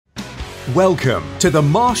Welcome to the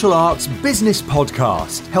Martial Arts Business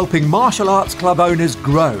Podcast, helping martial arts club owners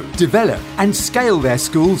grow, develop, and scale their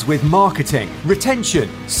schools with marketing, retention,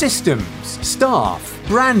 systems, staff,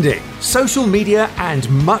 branding, social media, and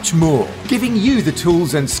much more, giving you the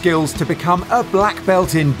tools and skills to become a black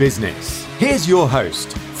belt in business. Here's your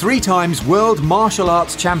host, 3 times world martial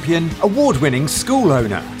arts champion, award-winning school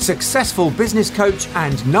owner, successful business coach,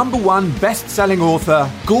 and #1 best-selling author,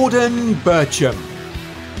 Gordon Bircham.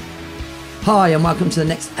 Hi, and welcome to the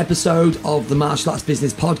next episode of the Martial Arts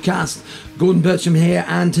Business Podcast. Gordon Bircham here,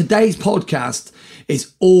 and today's podcast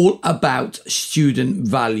is all about student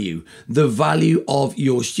value, the value of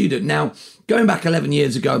your student. Now, going back 11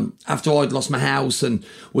 years ago, after I'd lost my house and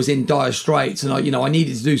was in dire straits, and I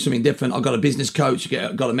needed to do something different, I got a business coach,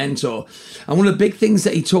 got a mentor, and one of the big things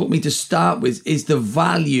that he taught me to start with is the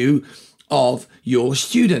value of your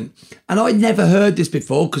student. And I'd never heard this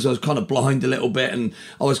before because I was kind of blind a little bit and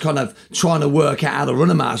I was kind of trying to work out how to run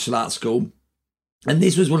a martial arts school. And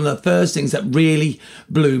this was one of the first things that really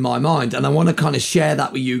blew my mind. And I want to kind of share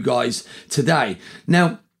that with you guys today.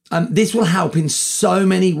 Now, this will help in so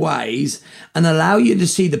many ways and allow you to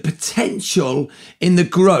see the potential in the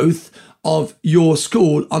growth of your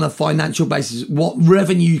school on a financial basis, what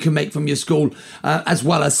revenue you can make from your school, as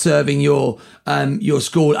well as serving your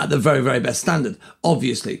school at the very, very best standard,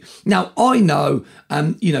 obviously. Now, I know,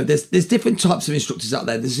 there's different types of instructors out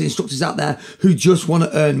there. There's instructors out there who just want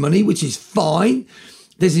to earn money, which is fine.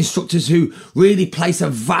 There's instructors who really place a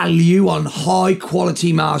value on high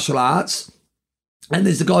quality martial arts. And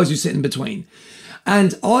there's the guys who sit in between.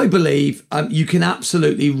 And I believe you can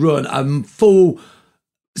absolutely run a full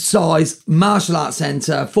size martial arts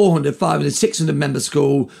centre, 400, 500, 600 member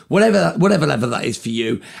school, whatever level that is for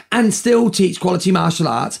you, and still teach quality martial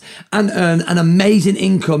arts and earn an amazing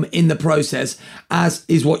income in the process, as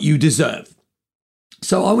is what you deserve.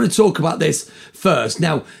 So I want to talk about this first.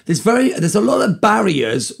 Now, there's a lot of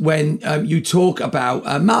barriers when you talk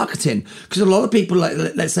about marketing, because a lot of people,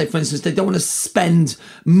 let's say, for instance, they don't want to spend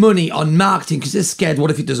money on marketing because they're scared. What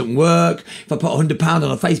if it doesn't work? If I put £100 on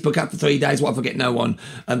a Facebook ad for 3 days, what if I get no one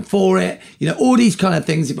for it? All these kind of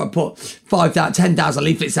things. If I put 5,000, 10,000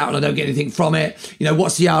 leaflets out and I don't get anything from it,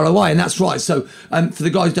 what's the ROI? And that's right. So for the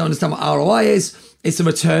guys who don't understand what ROI is, it's a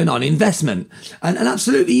return on investment. And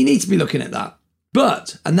absolutely, you need to be looking at that.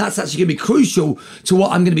 But, and that's actually going to be crucial to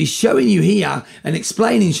what I'm going to be showing you here and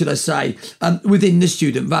explaining, should I say, within the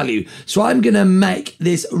student value. So I'm going to make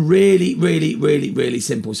this really, really, really, really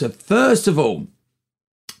simple. So first of all,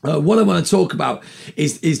 what I want to talk about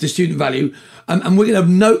is the student value. And we're going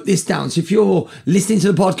to note this down. So if you're listening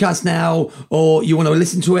to the podcast now, or you want to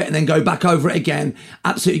listen to it and then go back over it again,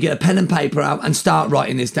 absolutely get a pen and paper out and start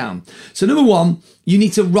writing this down. So number 1, you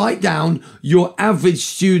need to write down your average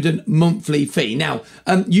student monthly fee. Now,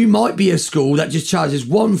 you might be a school that just charges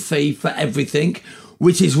one fee for everything,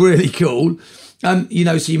 which is really cool. So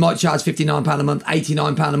you might charge £59 a month,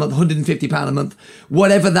 £89 a month, £150 a month,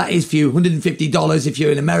 whatever that is for you, $150 if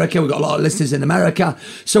you're in America. We've got a lot of listeners in America.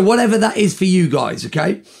 So whatever that is for you guys,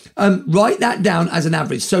 okay? Write that down as an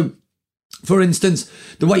average. So for instance,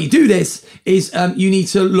 the way you do this is you need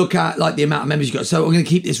to look at like the amount of members you got. So I'm going to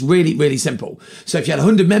keep this really, really simple. So if you had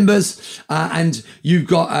 100 members and you've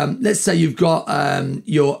got, let's say you've got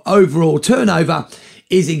your overall turnover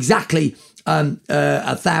is exactly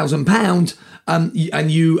 £1,000,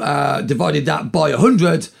 and you divided that by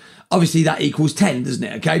 100, obviously that equals 10, doesn't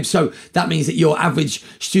it? Okay, so that means that your average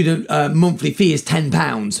student monthly fee is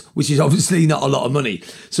 £10, which is obviously not a lot of money.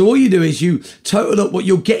 So all you do is you total up what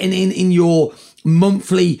you're getting in your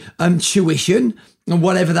monthly tuition, and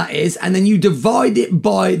whatever that is, and then you divide it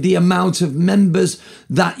by the amount of members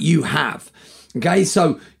that you have. Okay,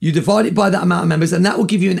 so you divide it by that amount of members, and that will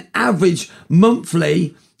give you an average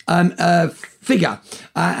monthly figure,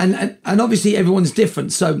 and obviously everyone's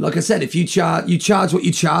different. So like I said, if you charge what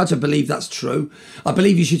you charge, I believe that's true. I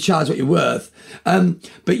believe you should charge what you're worth,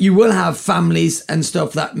 but you will have families and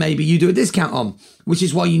stuff that maybe you do a discount on, which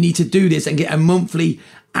is why you need to do this and get a monthly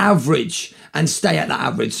average and stay at that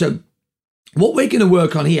average. So what we're going to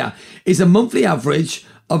work on here is a monthly average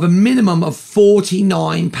of a minimum of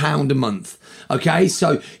 £49 a month. Okay,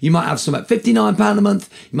 so you might have some at £59 a month,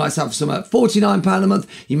 you might have some at £49 a month,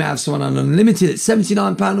 you may have someone on unlimited at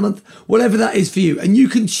 £79 a month, whatever that is for you. And you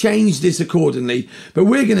can change this accordingly, but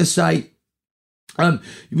we're going to say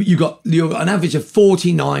you've got an average of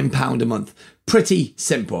 £49 a month. Pretty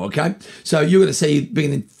simple, okay? So you're going to say you're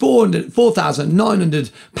bringing in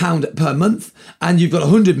 £4,900 per month, and you've got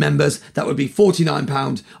 100 members. That would be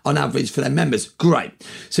 £49 on average for their members. Great.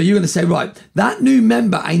 So you're going to say, right, a new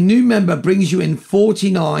member brings you in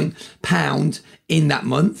 £49 in that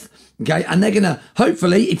month. Okay, and they're going to,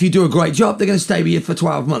 hopefully, if you do a great job, they're going to stay with you for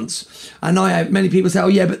 12 months. And I have many people say, oh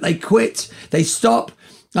yeah, but they quit, they stop.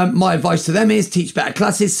 My advice to them is teach better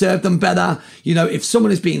classes, serve them better. You know, if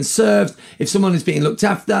someone is being served, if someone is being looked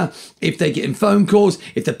after, if they're getting phone calls,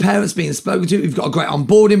 if the parents being spoken to, you've got a great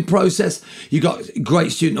onboarding process, you've got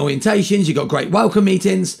great student orientations, you've got great welcome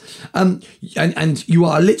meetings, and you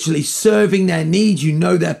are literally serving their needs. You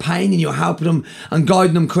know their pain and you're helping them and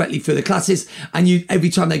guiding them correctly through the classes. And you, every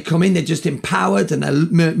time they come in, they're just empowered and they're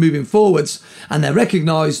moving forwards and they're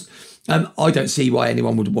recognised. I don't see why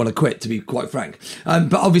anyone would want to quit, to be quite frank.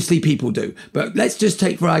 But obviously people do. But let's just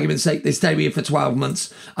take, for argument's sake, they stay with you for 12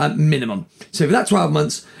 months minimum. So for that 12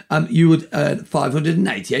 months, you would earn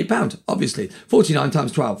 £588, obviously. 49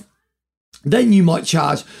 times 12. Then you might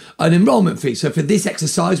charge an enrolment fee. So for this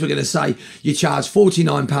exercise, we're going to say you charge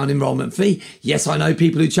 £49 enrolment fee. Yes, I know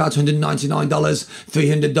people who charge $199,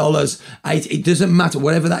 $300, $80. It doesn't matter,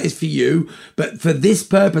 whatever that is for you. But for this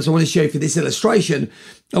purpose, I want to show you for this illustration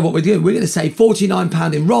of what we're doing. We're going to say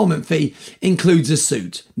 £49 enrolment fee includes a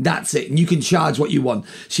suit. That's it. And you can charge what you want.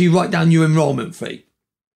 So you write down your enrolment fee.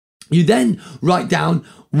 You then write down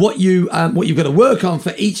what you've got to work on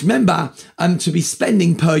for each member to be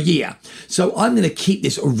spending per year. So I'm going to keep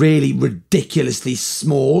this really ridiculously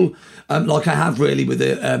small, like I have really with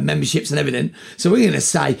the memberships and everything. So we're going to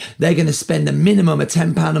say they're going to spend a minimum of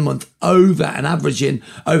 £10 a month over and averaging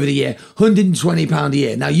over the year, £120 a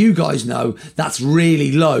year. Now you guys know that's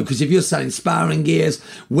really low, because if you're selling sparring gears,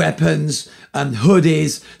 weapons,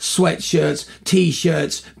 hoodies, sweatshirts,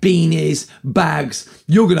 t-shirts, beanies, bags,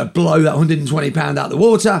 you're going to blow that £120 out the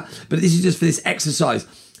water. But this is just for this exercise.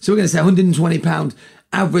 So we're going to say £120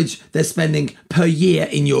 average they're spending per year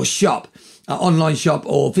in your shop, online shop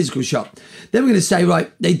or physical shop. Then we're going to say,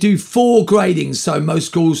 right, they do 4 gradings. So most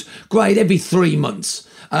schools grade every 3 months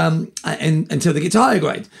and until they get to higher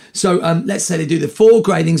grade. So let's say they do the 4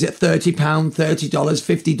 gradings at £30, $30,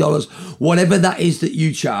 $50, whatever that is that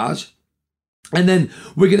you charge. And then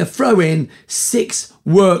we're going to throw in 4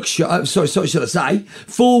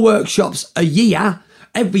 workshops a year.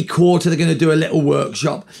 Every quarter, they're going to do a little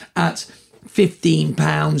workshop at £15,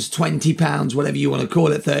 £20, whatever you want to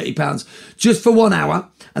call it, £30, just for 1 hour.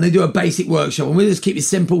 And they do a basic workshop. And we'll just keep it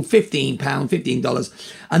simple, $15,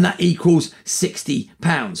 and that equals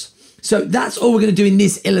 £60. So that's all we're going to do in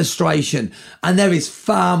this illustration. And there is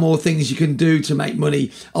far more things you can do to make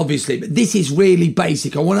money, obviously. But this is really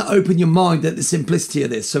basic. I want to open your mind at the simplicity of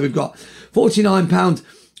this. So we've got £49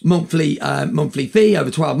 monthly fee over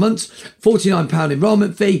 12 months, £49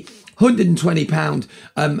 enrolment fee, £120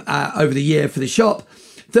 over the year for the shop,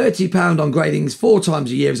 £30 on gradings 4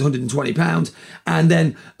 times a year is £120, and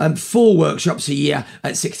then 4 workshops a year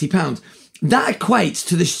at £60. That equates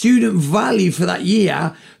to the student value for that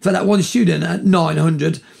year, for that one student, at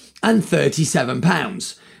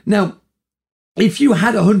 £937. Now, if you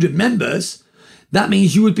had 100 members, that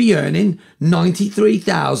means you would be earning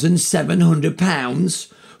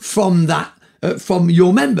 £93,700 from that, from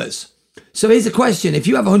your members. So here's a question. If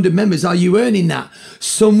you have 100 members, are you earning that?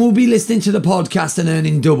 Some will be listening to the podcast and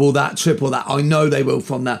earning double that, triple that. I know they will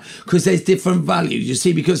from that, because there's different values, you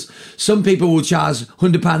see, because some people will charge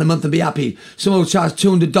 £100 a month and be happy. Some will charge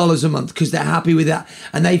 $200 a month because they're happy with that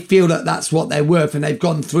and they feel that that's what they're worth and they've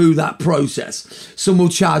gone through that process. Some will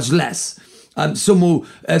charge less. Some will,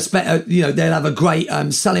 they'll have a great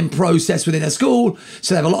selling process within a school,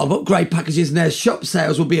 so they have a lot of upgrade packages, and their shop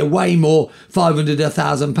sales will be a way more, £500 to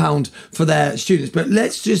 £1,000 for their students. But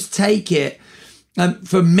let's just take it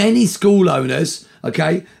for many school owners,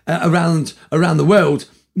 okay, around the world,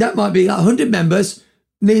 that might be like 100 members,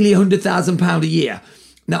 nearly £100,000 a year.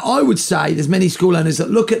 Now, I would say there's many school owners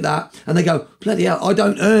that look at that and they go, bloody hell, I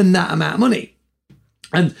don't earn that amount of money.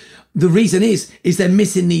 And the reason is they're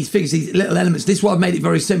missing these figures, these little elements. This is why I've made it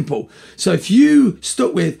very simple. So if you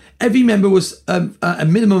stuck with every member was a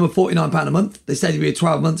minimum of £49 a month, they stayed with you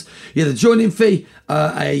 12 months, you had a joining fee,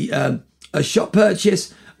 a shop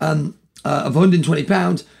purchase of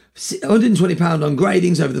 £120, £120 on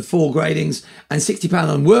gradings over the 4 gradings, and £60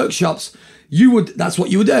 on workshops, that's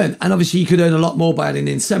what you would earn. And obviously you could earn a lot more by adding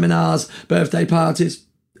in seminars, birthday parties,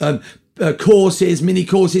 courses, mini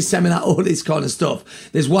courses, seminar, all this kind of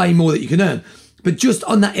stuff. There's way more that you can earn. But just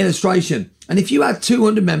on that illustration, and if you had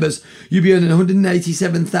 200 members, you'd be earning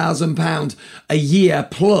 £187,000 a year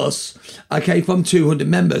plus, okay, from 200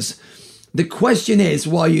 members. The question is,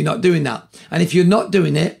 why are you not doing that? And if you're not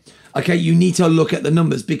doing it, okay, you need to look at the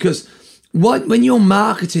numbers, because when you're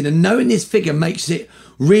marketing, and knowing this figure makes it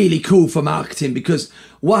really cool for marketing, because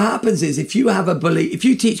what happens is if you have a belief, if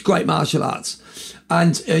you teach great martial arts,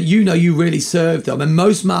 And you really serve them. And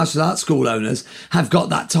most martial arts school owners have got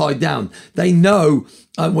that tied down. They know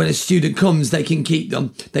when a student comes, they can keep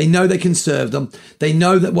them. They know they can serve them. They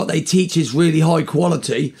know that what they teach is really high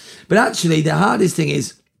quality. But actually, the hardest thing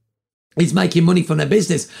is making money from their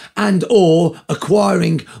business and or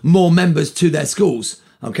acquiring more members to their schools.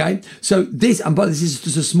 Okay, so this is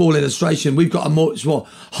just a small illustration. We've got a much more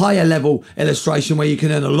higher level illustration where you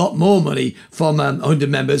can earn a lot more money from 100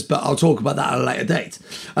 members, but I'll talk about that at a later date.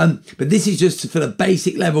 But this is just for the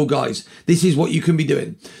basic level, guys. This is what you can be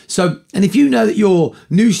doing. So, and if you know that your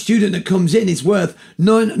new student that comes in is worth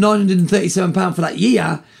 £937 for that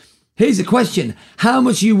year, here's the question. How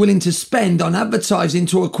much are you willing to spend on advertising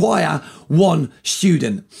to acquire one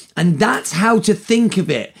student? And that's how to think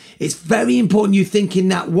of it. It's very important you think in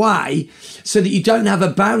that way so that you don't have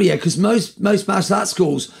a barrier, because most martial arts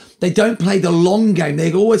schools, they don't play the long game.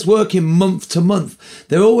 They're always working month to month.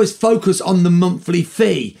 They're always focused on the monthly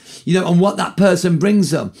fee, on what that person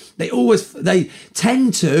brings them. They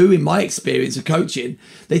tend to, in my experience of coaching,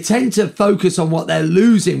 they tend to focus on what they're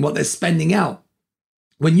losing, what they're spending out.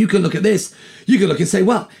 When you can look at this, you can look and say,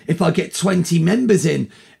 well, if I get 20 members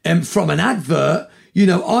in from an advert,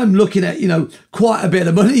 I'm looking at, quite a bit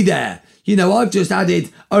of money there. I've just added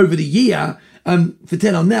over the year, for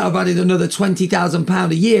 10 on there, I've added another £20,000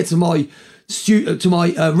 a year to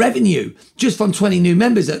my revenue just from 20 new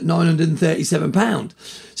members at £937.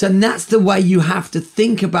 So that's the way you have to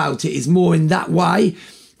think about it, is more in that way.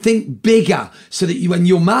 Think bigger so that when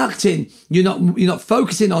you're marketing, you're not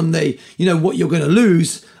focusing on the, what you're going to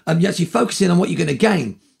lose. You're actually focusing on what you're going to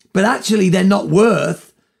gain. But actually, they're not worth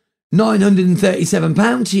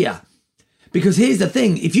 £937 to you. Because here's the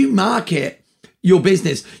thing. If you market your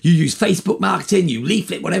business, you use Facebook marketing, you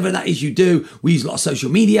leaflet, whatever that is you do. We use a lot of social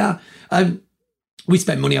media. We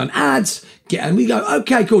spend money on ads. And we go,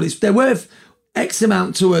 okay, cool. They're worth X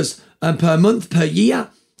amount to us per month, per year.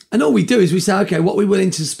 And all we do is we say, okay, what are we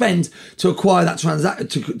willing to spend to acquire that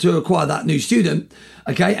to acquire that new student?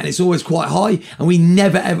 Okay, and it's always quite high, and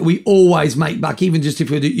we always make back, even just if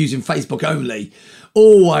we're using Facebook only,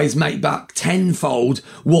 always make back tenfold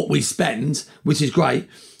what we spend, which is great.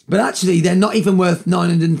 But actually, they're not even worth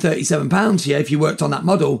 £937 here if you worked on that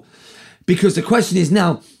model, because the question is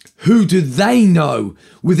now, who do they know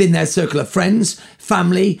within their circle of friends,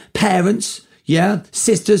 family, parents,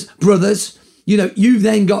 sisters, brothers? You've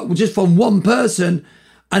then got, just from one person,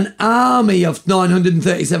 an army of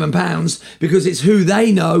 £937 because it's who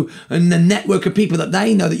they know and the network of people that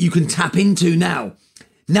they know that you can tap into now.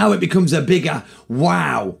 Now it becomes a bigger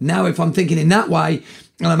wow. Now if I'm thinking in that way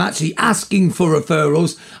and I'm actually asking for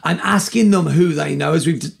referrals, I'm asking them who they know, as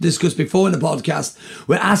we've discussed before in the podcast.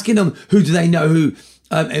 We're asking them who do they know who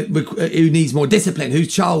needs more discipline,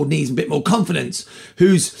 whose child needs a bit more confidence,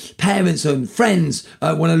 whose parents and friends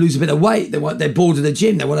want to lose a bit of weight, they're bored of the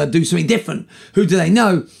gym, they want to do something different. Who do they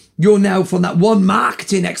know? You're now, from that one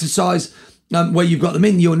marketing exercise where you've got them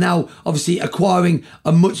in, you're now obviously acquiring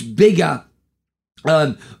a much bigger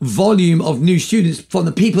volume of new students from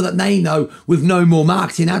the people that they know with no more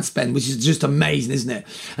marketing ad spend, which is just amazing, isn't it?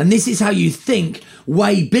 And this is how you think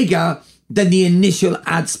way bigger than the initial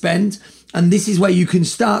ad spend. And this is where you can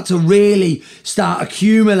start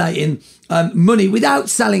accumulating money without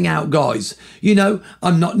selling out, guys.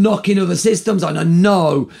 I'm not knocking other systems. I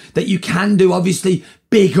know that you can do, obviously,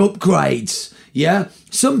 big upgrades. Yeah.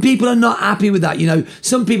 Some people are not happy with that.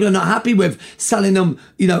 Some people are not happy with selling them,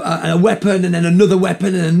 a weapon and then another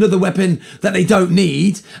weapon and another weapon that they don't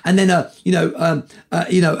need. And then,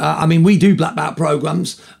 we do black belt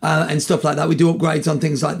programs and stuff like that. We do upgrades on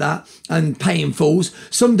things like that and paying fools.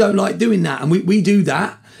 Some don't like doing that. And we do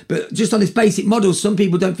that. But just on this basic model, some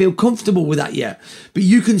people don't feel comfortable with that yet. But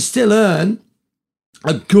you can still earn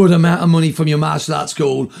a good amount of money from your martial arts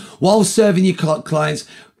school while serving your clients,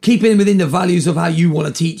 keeping within the values of how you want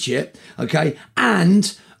to teach it, okay?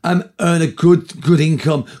 And earn a good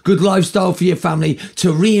income, good lifestyle for your family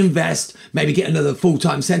to reinvest, maybe get another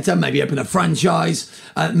full-time centre, maybe open a franchise,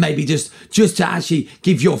 maybe just to actually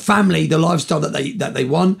give your family the lifestyle that they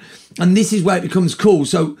want. And this is where it becomes cool.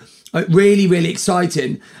 So really, really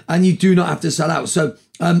exciting. And you do not have to sell out. So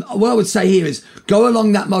what I would say here is go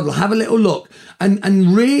along that model, have a little look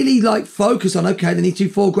and really focus on, okay, they need to do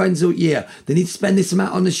 £4,000 a year. They need to spend this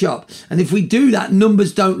amount on the shop. And if we do that,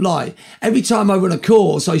 numbers don't lie. Every time I run a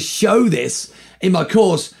course, I show this in my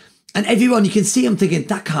course and everyone, you can see them thinking,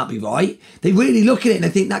 that can't be right. They really look at it and they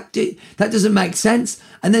think that doesn't make sense.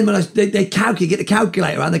 And then when they calculate, get the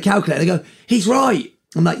calculator around the calculator, they go, he's right.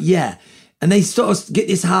 I'm like, yeah. And they sort of get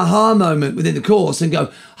this aha moment within the course and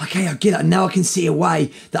go, okay, I get it. And now I can see a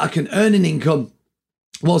way that I can earn an income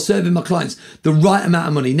while serving my clients the right amount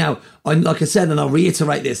of money. Now, like I said, and I'll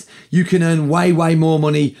reiterate this, you can earn way, way more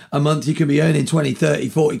money a month. You can be earning 20, 30,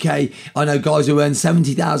 40K. I know guys who earn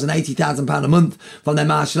 £70,000, £80,000 a month from their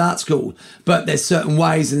martial arts school, but there's certain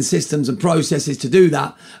ways and systems and processes to do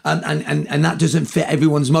that. And that doesn't fit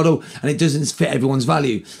everyone's model, and it doesn't fit everyone's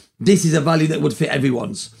value. This is a value that would fit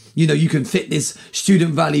everyone's. You can fit this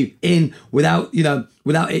student value in without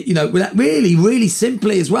really, really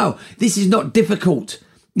simply as well. This is not difficult.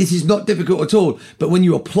 This is not difficult at all. But when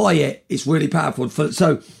you apply it, it's really powerful.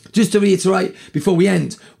 So just to reiterate, before we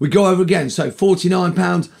end, we go over again. So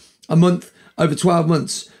 £49 a month over 12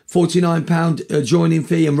 months, £49 joining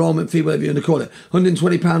fee, enrolment fee, whatever you want to call it,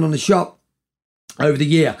 £120 on the shop over the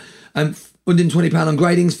year, and £120 on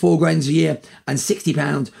gradings, 4 gradings a year, and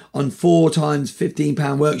 £60 on 4 times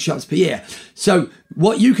 £15 workshops per year. So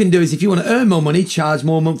what you can do is, if you want to earn more money, charge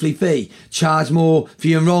more monthly fee, charge more for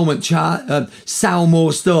your enrolment, sell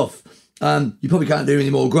more stuff. You probably can't do any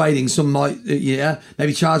more gradings. Some might,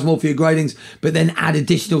 maybe charge more for your gradings, but then add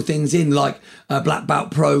additional things in, like black belt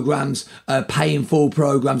programs, pay in full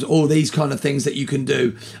programs, all these kind of things that you can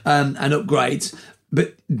do, and upgrades.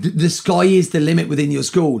 But the sky is the limit within your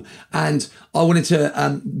school. And I wanted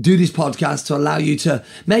to do this podcast to allow you to,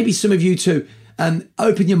 maybe some of you to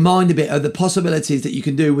open your mind a bit of the possibilities that you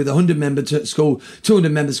can do with a 100-member school,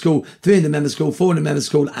 200-member school, 300-member school, 400-member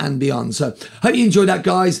school, and beyond. So hope you enjoyed that,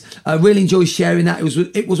 guys. I really enjoyed sharing that.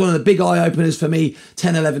 It was one of the big eye-openers for me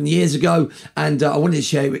 10, 11 years ago, and I wanted to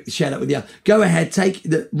share that with you. Go ahead,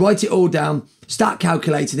 write it all down, start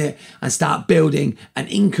calculating it, and start building an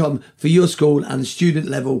income for your school and the student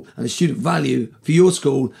level and the student value for your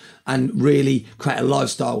school, and really create a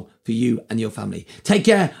lifestyle for you and your family. Take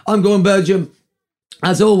care. I'm Gordon Bergam.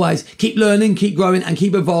 As always, keep learning, keep growing, and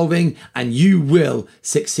keep evolving, and you will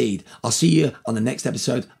succeed. I'll see you on the next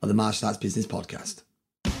episode of the Martial Arts Business Podcast.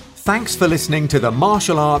 Thanks for listening to the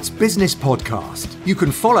Martial Arts Business Podcast. You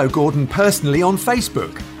can follow Gordon personally on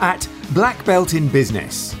Facebook at Black Belt in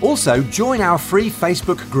Business. Also, join our free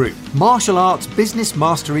Facebook group, Martial Arts Business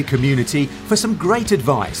Mastery Community, for some great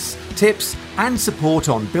advice, tips, and support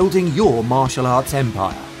on building your martial arts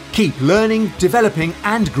empire. Keep learning, developing,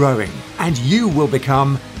 and growing, and you will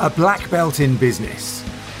become a black belt in business.